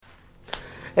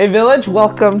Hey Village,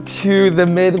 welcome to the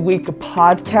Midweek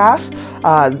Podcast.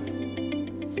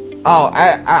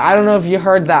 I don't know if you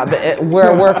heard that, but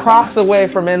we're across the way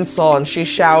from Insel, and she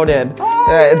shouted.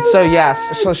 So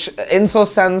Insel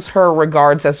sends her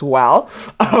regards as well.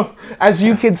 As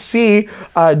you can see,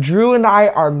 Drew and I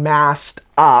are masked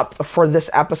up for this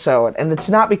episode, and it's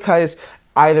not because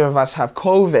either of us have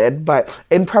COVID, but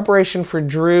in preparation for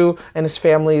Drew and his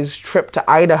family's trip to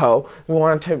Idaho, we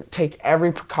wanted to take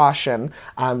every precaution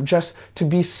just to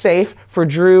be safe for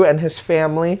Drew and his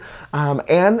family.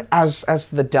 And as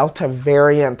the Delta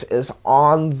variant is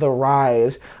on the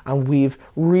rise, we've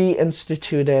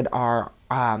reinstituted our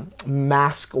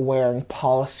mask-wearing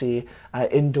policy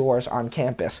indoors on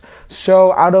campus.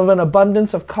 So out of an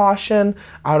abundance of caution,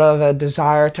 out of a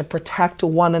desire to protect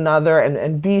one another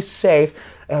and be safe,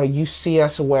 you see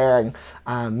us wearing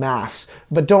masks.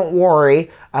 But don't worry,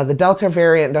 the Delta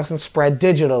variant doesn't spread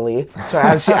digitally. So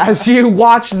as you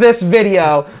watch this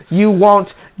video, you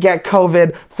won't get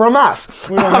COVID from us.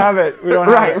 We don't have it. We don't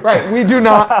have it. Right. We do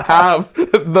not have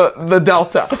the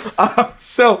Delta.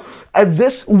 So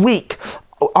this week,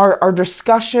 our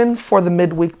discussion for the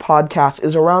Midweek Podcast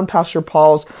is around Pastor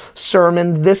Paul's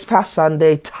sermon this past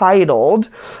Sunday titled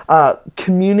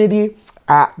Community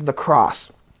at the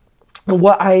Cross. And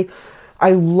what I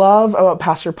love about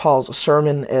Pastor Paul's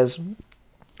sermon is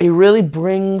it really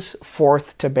brings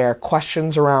forth to bear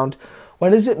questions around what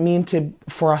does it mean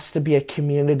for us to be a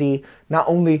community not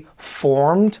only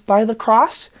formed by the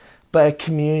cross, but a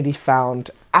community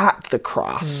found at the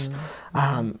cross.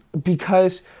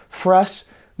 Because for us,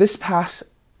 this past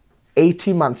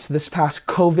 18 months, this past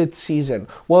COVID season,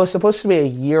 what was supposed to be a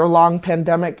year-long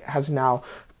pandemic has now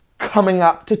coming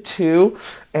up to 2,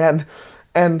 and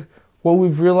what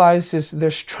we've realized is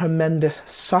there's tremendous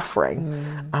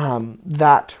suffering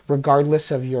that regardless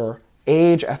of your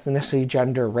age, ethnicity,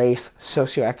 gender, race,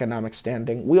 socioeconomic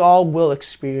standing, we all will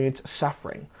experience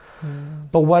suffering.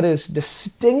 But what is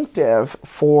distinctive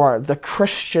for the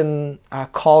Christian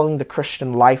calling, the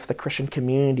Christian life, the Christian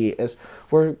community is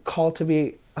we're called to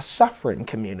be a suffering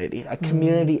community, a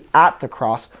community at the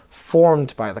cross,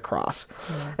 formed by the cross.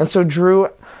 And so Drew,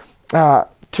 to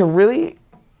really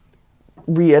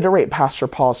reiterate Pastor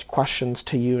Paul's questions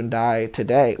to you and I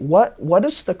today, what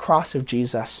does the cross of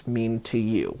Jesus mean to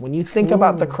you? When you think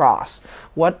about the cross,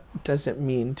 what does it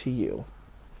mean to you?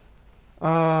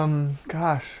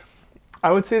 Gosh,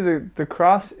 I would say the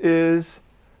cross is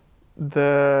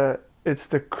it's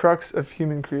the crux of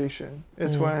human creation.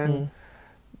 It's when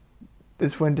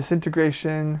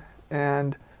disintegration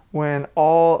and when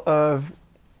all of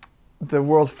the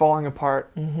world falling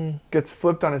apart gets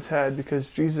flipped on its head because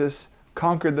Jesus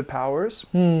conquered the powers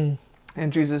and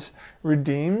Jesus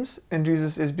redeems, and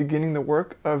Jesus is beginning the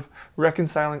work of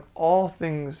reconciling all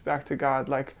things back to God,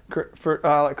 like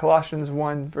Colossians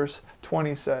 1 verse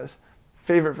 20 says.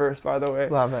 Favorite verse, by the way.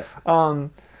 Love it.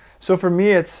 So for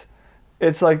me, it's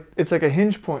like a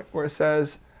hinge point where it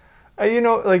says,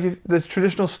 like the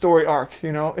traditional story arc.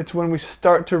 It's when we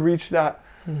start to reach that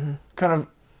kind of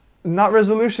not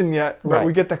resolution yet, but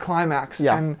we get the climax.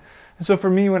 Yeah. And so for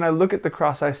me, when I look at the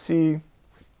cross, I see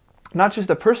not just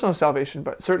a personal salvation,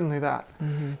 but certainly that.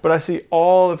 But I see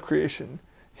all of creation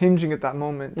hinging at that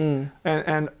moment,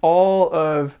 and all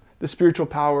of the spiritual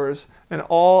powers and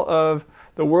all of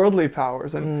the worldly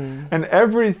powers and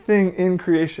everything in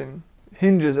creation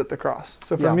hinges at the cross.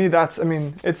 So for me,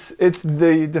 it's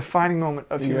the defining moment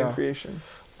of human creation.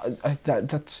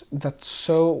 That's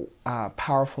so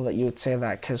powerful that you would say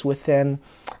that, because within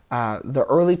the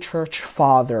early church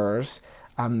fathers,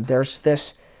 there's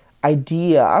this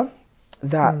idea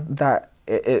that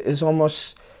is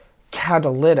almost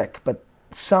catalytic, but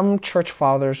some church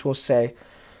fathers will say,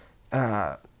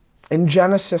 in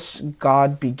Genesis,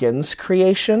 God begins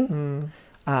creation,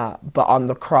 but on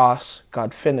the cross,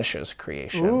 God finishes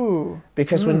creation.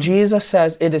 Because when Jesus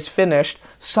says, it is finished,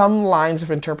 some lines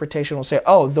of interpretation will say,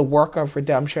 the work of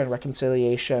redemption and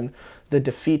reconciliation, the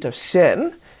defeat of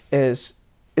sin is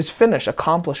finished,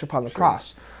 accomplished upon the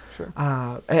cross. Sure.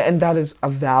 And that is a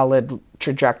valid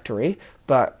trajectory.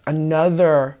 But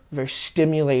another very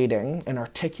stimulating and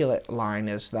articulate line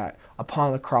is that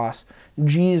upon the cross,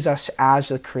 Jesus, as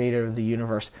the creator of the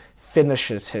universe,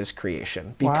 finishes his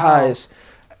creation. Because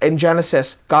in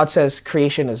Genesis, God says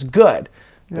creation is good,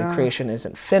 but creation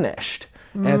isn't finished.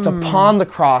 And it's upon the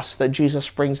cross that Jesus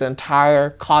brings the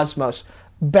entire cosmos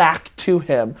back to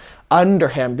him, under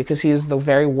him, because he is the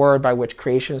very word by which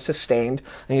creation is sustained,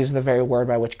 and he's the very word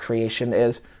by which creation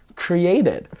is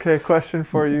created. Okay, question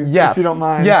for you, yes. if you don't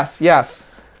mind. Yes.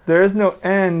 There is no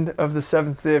end of the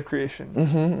seventh day of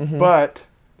creation, but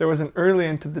there was an early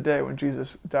into the day when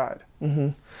Jesus died.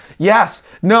 Yes.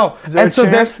 No. Is there And a so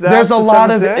chance there's that's a the lot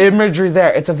of seventh day? imagery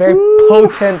there. It's a very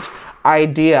potent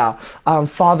idea.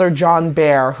 Father John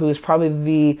Bear, who is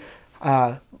probably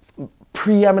the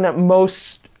preeminent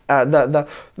most the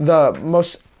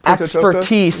most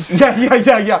expertise.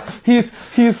 Yeah. He's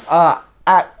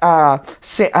at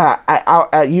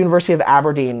University of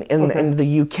Aberdeen in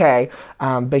the UK,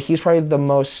 but he's probably the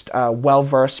most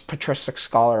well-versed patristic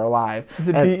scholar alive. Is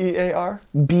it B-E-A-R?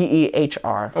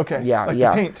 Behr. Okay. Yeah, Like yeah.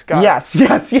 the paint. Got it. Yes.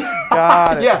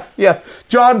 Got it. Yes.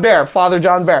 John Bear, Father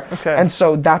John Bear. Okay. And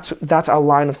so that's a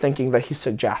line of thinking that he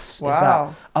suggests. Is that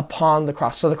Wow. upon the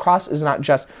cross. So the cross is not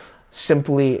just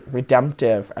simply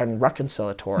redemptive and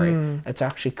reconciliatory. It's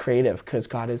actually creative because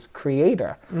God is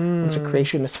creator. And so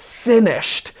creation is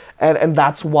finished. And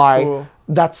that's why Cool.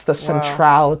 that's the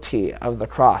centrality of the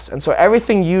cross. And so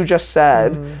everything you just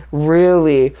said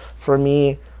really, for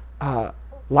me,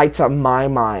 lights up my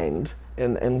mind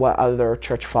in what other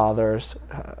church fathers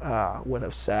would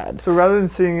have said. So rather than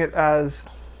seeing it as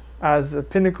a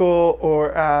pinnacle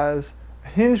or as a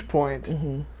hinge point,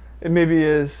 it maybe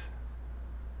is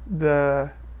the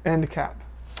end cap.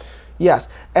 Yes,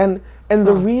 and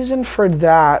the reason for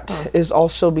that is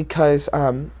also because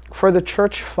for the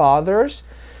church fathers,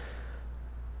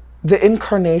 the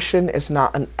incarnation is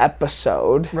not an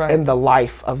episode in the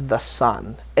life of the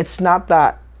Son. It's not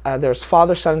that there's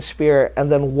Father, Son, Spirit,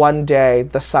 and then one day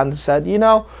the Son said,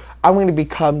 I'm going to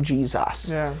become Jesus.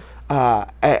 Yeah.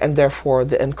 And therefore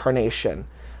the incarnation.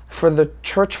 For the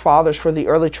church fathers, for the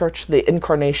early church, the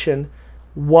incarnation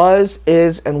was,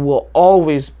 is, and will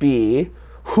always be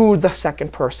who the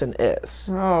second person is.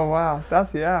 Oh, wow.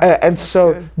 That's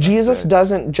So good. Jesus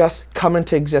doesn't just come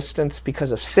into existence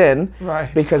because of sin,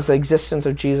 Right. because the existence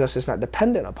of Jesus is not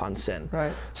dependent upon sin.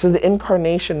 Right. So the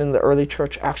incarnation in the early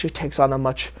church actually takes on a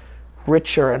much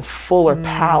richer and fuller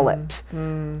palette.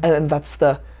 And that's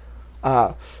the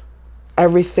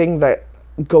everything that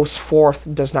goes forth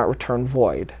does not return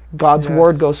void. God's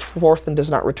word goes forth and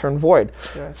does not return void.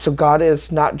 Yes. So God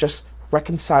is not just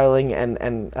reconciling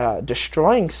and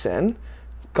destroying sin.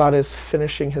 God is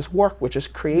finishing his work, which is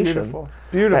creation.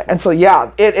 Beautiful. And so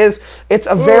it's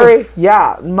a very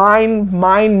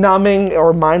mind-numbing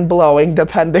or mind-blowing,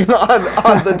 depending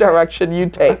on the direction you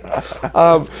take.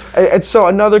 And so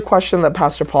another question that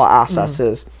Pastor Paul asks us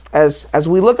is, as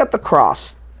we look at the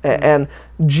cross and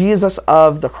Jesus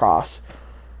of the cross,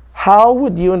 how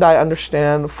would you and I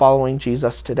understand following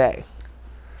Jesus today?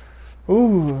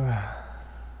 Ooh.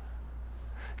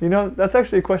 That's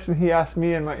actually a question he asked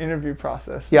me in my interview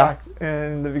process back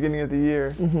in the beginning of the year.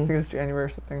 I think it was January or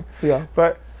something. Yeah.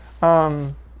 But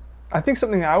I think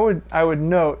something I would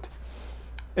note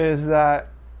is that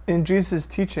in Jesus'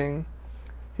 teaching,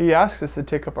 he asks us to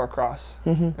take up our cross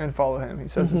and follow him. He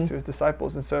says this to his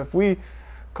disciples. And so if we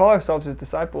call ourselves his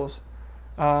disciples,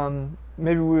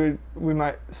 maybe we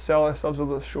might sell ourselves a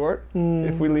little short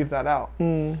if we leave that out.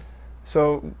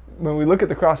 So when we look at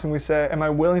the cross and we say, am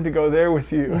I willing to go there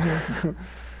with you?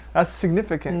 That's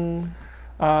significant.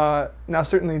 Now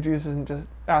certainly Jesus isn't just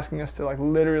asking us to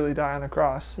literally die on the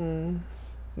cross.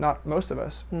 Not most of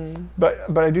us.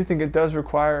 But I do think it does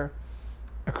require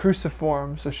a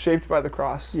cruciform, so shaped by the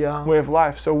cross, way of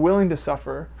life. So willing to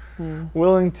suffer,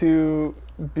 willing to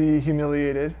be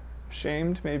humiliated,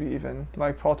 shamed maybe even,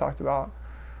 like Paul talked about.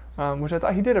 Which I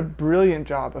thought he did a brilliant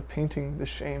job of painting the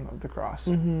shame of the cross.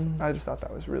 I just thought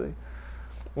that was really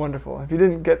wonderful. If you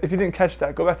didn't catch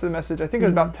that, go back to the message. I think it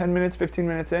was about 10 minutes, 15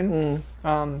 minutes in.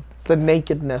 The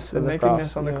nakedness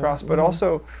on the cross, but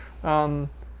also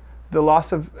the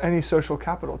loss of any social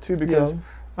capital too, because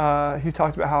he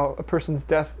talked about how a person's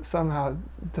death somehow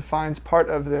defines part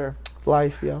of their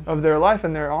life, of their life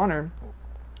and their honor.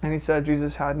 And he said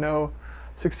Jesus had no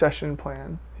succession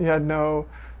plan. He had no.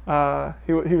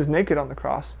 He was naked on the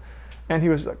cross, and he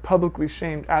was publicly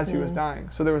shamed as he was dying.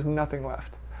 So there was nothing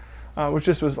left, which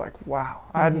just was wow.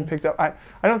 I hadn't picked up. I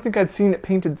don't think I'd seen it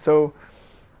painted so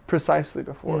precisely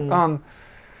before.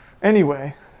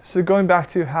 Anyway, so going back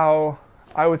to how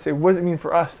I would say, what does it mean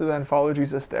for us to then follow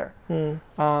Jesus there?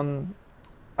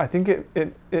 I think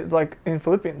it's like in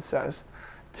Philippians says,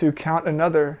 to count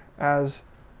another as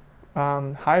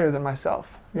higher than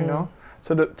myself.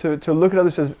 So to look at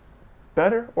others as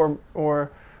better or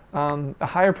a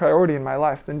higher priority in my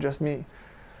life than just me.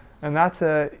 And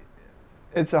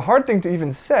it's a hard thing to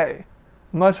even say,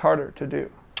 much harder to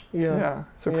do.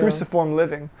 So cruciform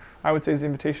living, I would say, is the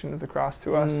invitation of the cross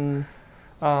to us.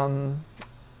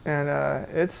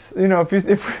 It's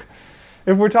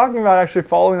if we're talking about actually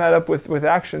following that up with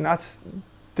action, that's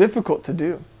difficult to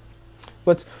do.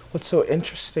 What's so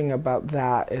interesting about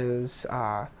that is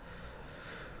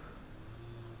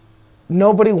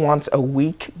nobody wants a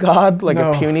weak God, like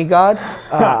No. a puny God.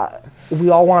 We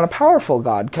all want a powerful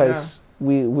God because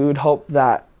we would hope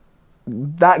that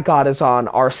God is on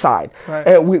our side.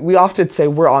 Right. We often say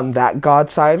we're on that God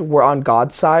side, we're on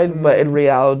God's side, but in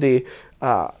reality,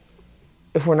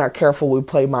 if we're not careful, we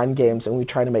play mind games and we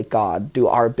try to make God do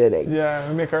our bidding. Yeah,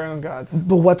 we make our own gods.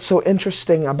 But what's so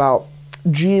interesting about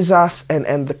Jesus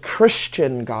and the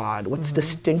Christian God, what's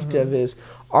distinctive is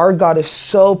our God is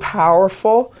so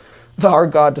powerful that our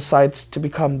God decides to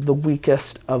become the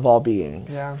weakest of all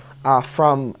beings. Yeah.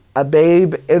 From a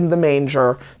babe in the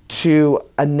manger to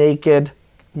a naked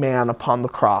man upon the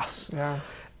cross. Yeah.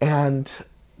 And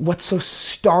what's so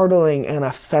startling and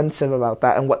offensive about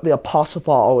that, and what the Apostle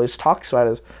Paul always talks about,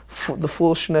 is the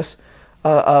foolishness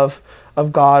of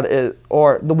God,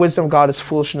 or the wisdom of God is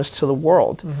foolishness to the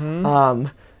world.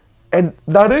 And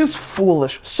that is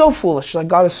foolish, so foolish, that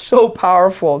God is so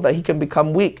powerful that he can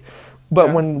become weak.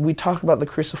 But when we talk about the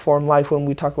cruciform life, when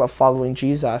we talk about following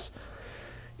Jesus,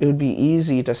 it would be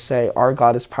easy to say our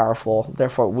God is powerful,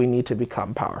 therefore we need to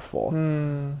become powerful.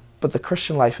 But the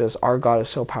Christian life is our God is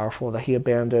so powerful that he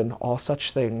abandoned all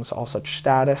such things, all such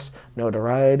status,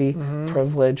 notoriety,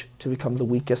 privilege, to become the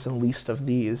weakest and least of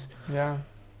these. Yeah.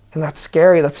 And that's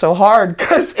scary. That's so hard,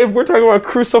 because if we're talking about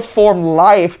cruciform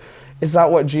life, is that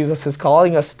what Jesus is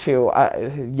calling us to?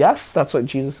 Yes, that's what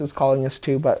Jesus is calling us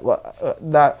to, but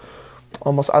that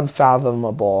almost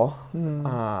unfathomable,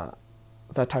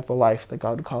 that type of life that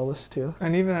God would call us to.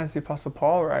 And even as the Apostle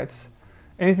Paul writes,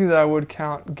 anything that I would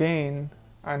count gain,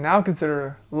 I now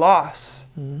consider loss,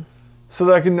 so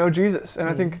that I can know Jesus. And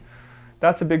I think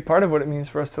that's a big part of what it means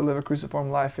for us to live a cruciform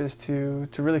life, is to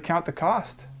really count the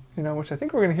cost. Which I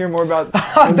think we're going to hear more about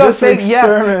in this week's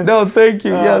sermon. No, thank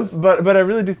you. Yes, but I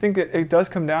really do think that it does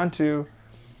come down to,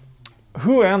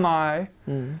 who am I?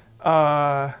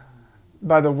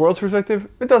 By the world's perspective,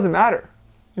 it doesn't matter.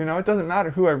 It doesn't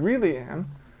matter. Who I really am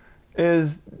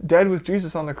is dead with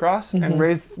Jesus on the cross and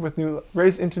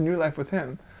raised into new life with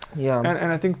him. Yeah.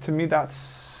 And I think, to me, that's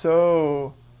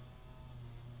so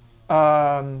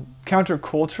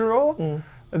countercultural.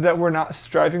 That we're not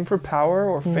striving for power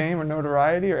or fame or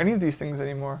notoriety or any of these things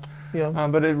anymore. Yeah.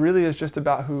 But it really is just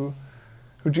about who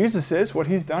Jesus is, what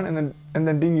he's done, and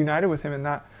then being united with him in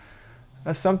that.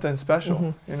 That's something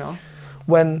special,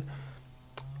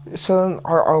 So then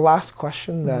our last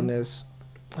question then is,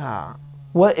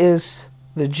 what is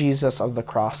the Jesus of the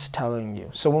cross telling you?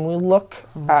 So when we look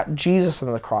at Jesus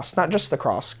on the cross, not just the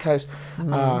cross, because,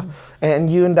 and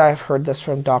you and I have heard this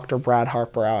from Dr. Brad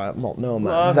Harper out at Multnomah,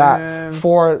 Love that him.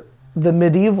 for the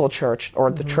medieval church, or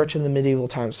the church in the medieval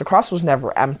times, the cross was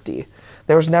never empty.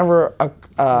 There was never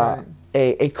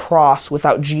a cross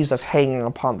without Jesus hanging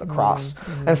upon the cross.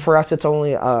 And for us, it's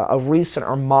only a recent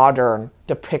or modern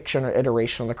depiction or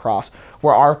iteration of the cross,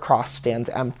 where our cross stands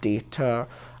empty to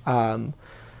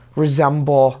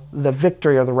resemble the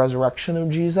victory or the resurrection of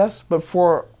Jesus. But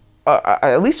for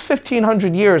at least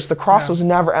 1,500 years, the cross was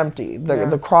never empty.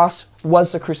 The cross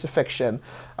was the crucifixion.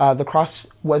 The cross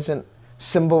wasn't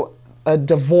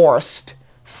divorced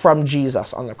from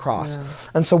Jesus on the cross. Yeah.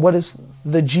 And so what does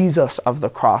the Jesus of the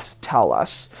cross tell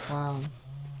us?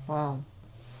 Wow.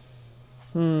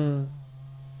 My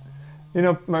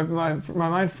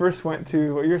mind first went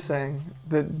to what you're saying,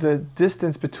 the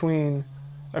distance between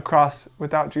a cross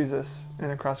without Jesus and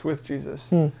a cross with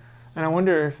Jesus. And I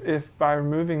wonder if by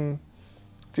removing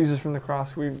Jesus from the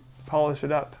cross, we polish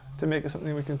it up to make it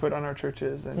something we can put on our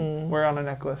churches and wear on a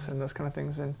necklace and those kind of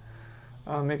things, and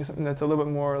make it something that's a little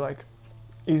bit more like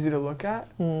easy to look at,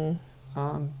 to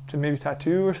maybe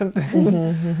tattoo or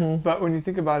something. But when you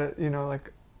think about it,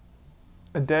 like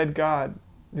a dead God,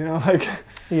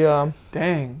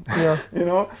 dang,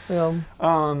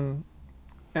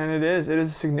 and it is a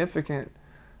significant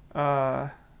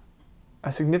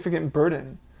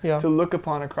burden to look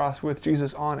upon a cross with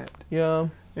Jesus on it.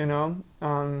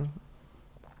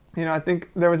 I think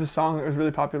there was a song that was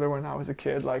really popular when I was a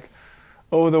kid, like,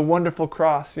 "Oh, the wonderful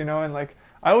cross," and like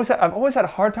I've always had a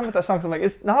hard time with that song, because I'm like,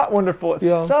 it's not wonderful, it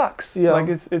sucks. Like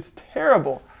it's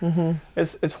terrible.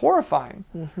 It's horrifying.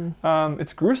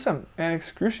 It's gruesome and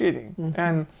excruciating.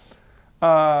 And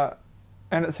at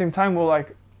the same time, we'll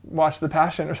like watch The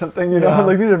Passion or something,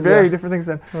 like these are very different things.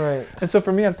 And so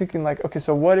for me, I'm thinking like, okay,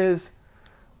 so what is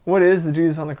the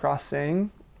Jesus on the cross saying?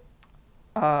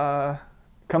 Come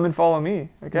and follow me,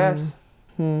 I guess.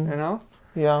 And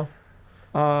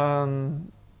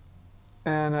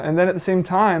then at the same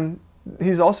time,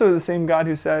 he's also the same God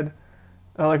who said,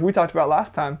 like we talked about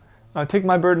last time, take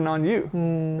my burden on you.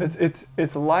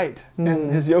 It's light,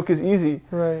 and his yoke is easy.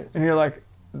 Right. And you're like,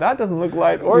 that doesn't look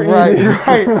light or Right, easy.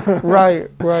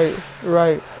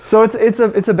 right. So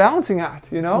it's a balancing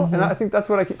act, you know. And I think that's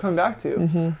what I keep coming back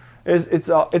to. Is it's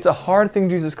a hard thing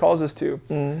Jesus calls us to,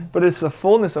 but it's the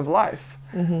fullness of life,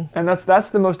 and that's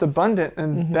the most abundant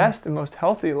and best and most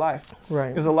healthy life.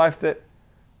 Right. Is a life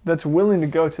that's willing to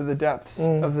go to the depths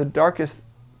of the darkest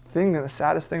thing and the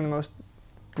saddest thing, the most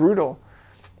brutal,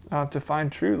 to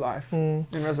find true life in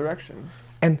resurrection.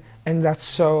 And that's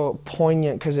so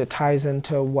poignant because it ties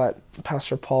into what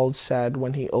Pastor Paul said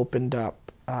when he opened up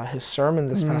his sermon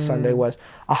this past Sunday, was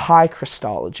a high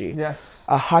Christology. Yes.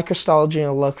 A high Christology and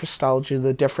a low Christology,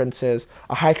 the difference is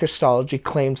a high Christology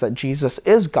claims that Jesus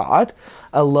is God.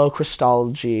 A low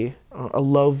Christology, a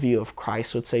low view of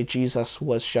Christ would say Jesus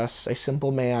was just a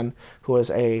simple man who was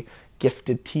a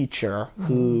gifted teacher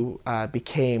who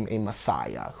became a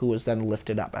Messiah, who was then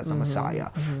lifted up as a Messiah.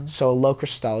 So a low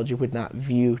Christology would not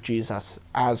view Jesus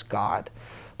as God.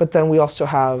 But then we also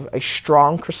have a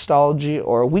strong Christology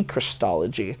or a weak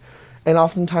Christology. And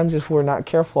oftentimes, if we're not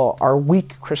careful, our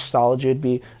weak Christology would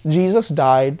be, Jesus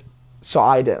died, so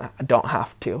I don't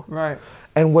have to. Right.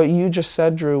 And what you just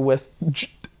said, Drew, with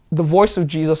the voice of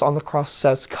Jesus on the cross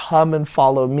says, come and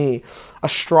follow me. A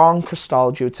strong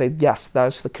Christology would say, yes, that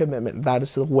is the commitment. That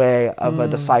is the way of a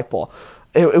disciple.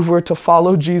 If we're to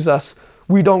follow Jesus,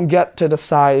 we don't get to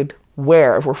decide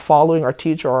where. If we're following our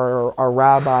teacher or our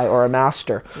rabbi or a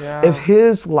master, if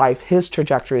his life, his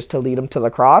trajectory is to lead him to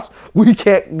the cross, we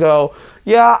can't go,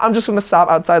 yeah, I'm just going to stop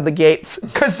outside the gates,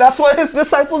 because that's what his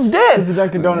disciples did. There's a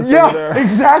Dunkin' Donuts over there.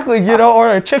 Exactly,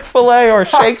 or a Chick-fil-A or a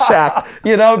Shake Shack,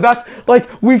 that's like,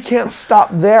 we can't stop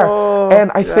there. And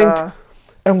I think,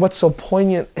 and what's so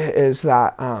poignant is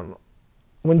that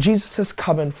when Jesus says,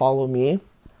 come and follow me,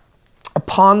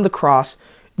 upon the cross,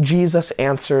 Jesus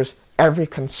answers every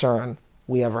concern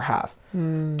we ever have.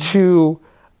 To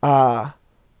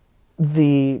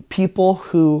the people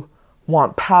who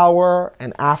want power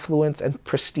and affluence and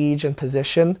prestige and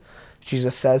position,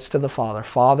 Jesus says to the Father,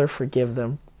 Father, forgive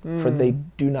them, for they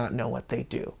do not know what they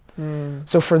do.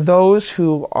 So for those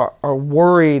who are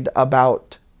worried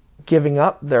about giving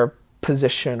up their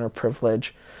position or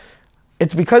privilege,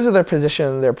 it's because of their position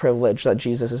and their privilege that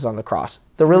Jesus is on the cross.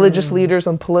 The religious leaders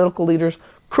and political leaders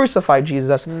crucified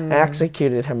Jesus and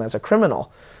executed him as a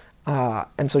criminal.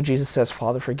 And so Jesus says,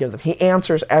 Father, forgive them. He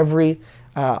answers every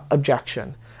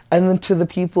objection. And then to the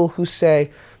people who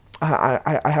say,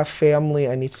 I have family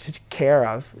I need to take care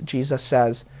of, Jesus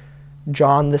says,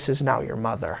 John, this is now your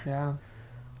mother.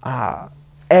 Yeah.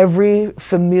 Every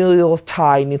familial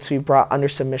tie needs to be brought under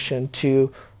submission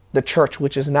to the church,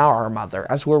 which is now our mother,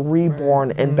 as we're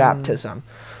reborn in baptism.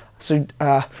 So,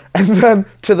 and then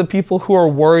to the people who are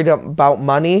worried about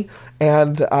money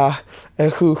and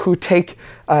who take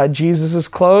Jesus's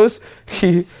clothes,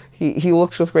 he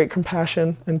looks with great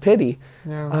compassion and pity.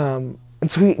 Yeah. And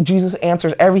so Jesus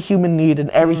answers every human need and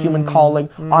every human calling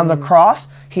on the cross.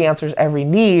 He answers every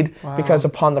need because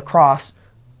upon the cross,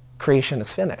 creation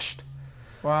is finished.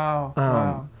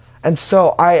 Wow. And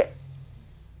so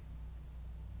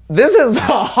this is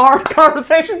a hard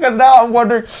conversation, because now I'm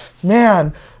wondering,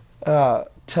 man,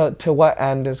 to what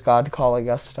end is God calling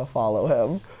us to follow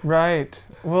him? Right.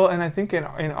 Well, and I think in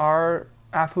our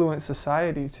affluent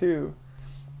society too,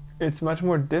 it's much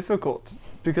more difficult,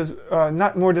 because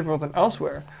not more difficult than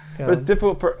elsewhere, but it's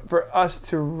difficult for us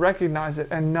to recognize it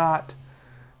and not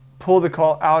pull the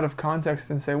call out of context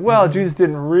and say, well, Jesus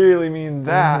didn't really mean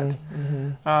that.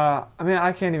 I mean,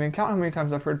 I can't even count how many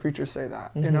times I've heard preachers say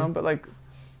that, but like,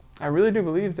 I really do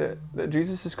believe that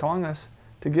Jesus is calling us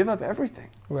to give up everything.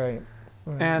 Right.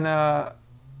 And I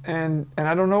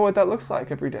don't know what that looks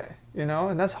like every day,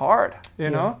 and that's hard,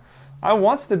 know. I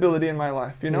want stability in my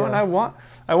life, and I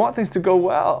want things to go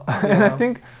well. And I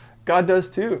think God does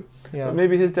too. But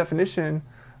maybe his definition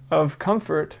of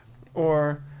comfort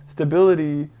or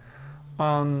stability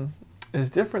is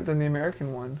different than the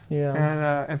American one.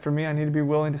 And for me, I need to be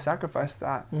willing to sacrifice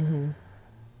that.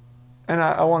 And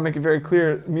I want to make it very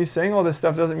clear, me saying all this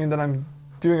stuff doesn't mean that I'm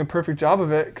doing a perfect job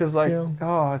of it, because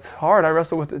oh, it's hard. I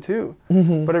wrestle with it too.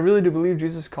 But I really do believe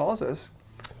Jesus calls us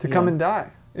to come and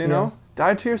die,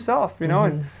 die to yourself,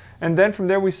 and then from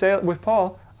there we say with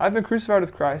Paul, I've been crucified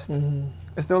with Christ.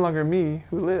 It's no longer me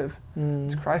who live,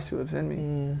 it's Christ who lives in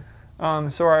me.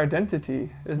 So our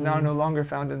identity is now no longer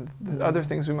found in the other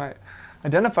things we might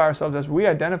identify ourselves as. We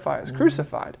identify as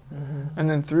crucified. And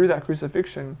then through that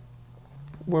crucifixion,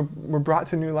 we're brought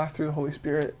to new life through the Holy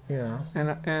Spirit.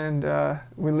 And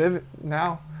we live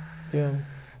now in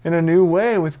a new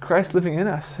way with Christ living in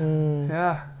us.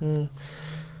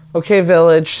 Okay,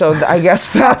 Village, so I guess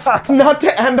that's not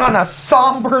to end on a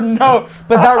somber note,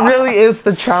 but that really is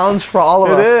the challenge for all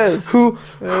of us. It is. Who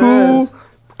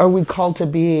are we called to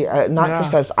be, not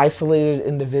just as isolated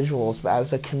individuals, but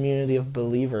as a community of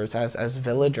believers, as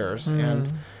villagers,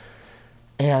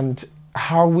 and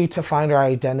how are we to find our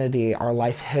identity, our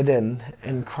life hidden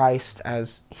in Christ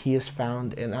as He is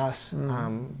found in us?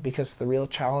 Because the real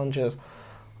challenge is,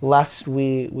 lest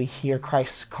we hear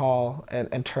Christ's call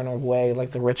and turn away like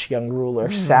the rich young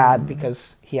ruler, sad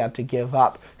because he had to give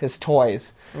up his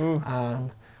toys.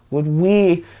 Would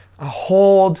we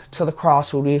hold to the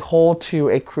cross? Would we hold to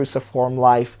a cruciform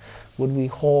life? Would we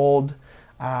hold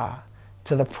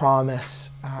to the promise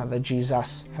that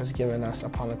Jesus has given us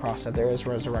upon the cross, that there is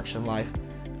resurrection life,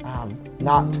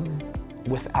 not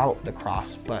without the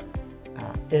cross, but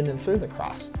in and through the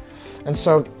cross? And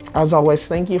so, as always,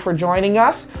 thank you for joining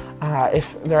us.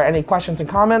 If there are any questions and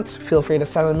comments, feel free to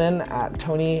send them in at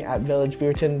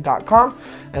tony@villagebeaverton.com,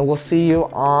 and we'll see you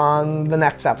on the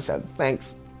next episode.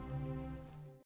 Thanks.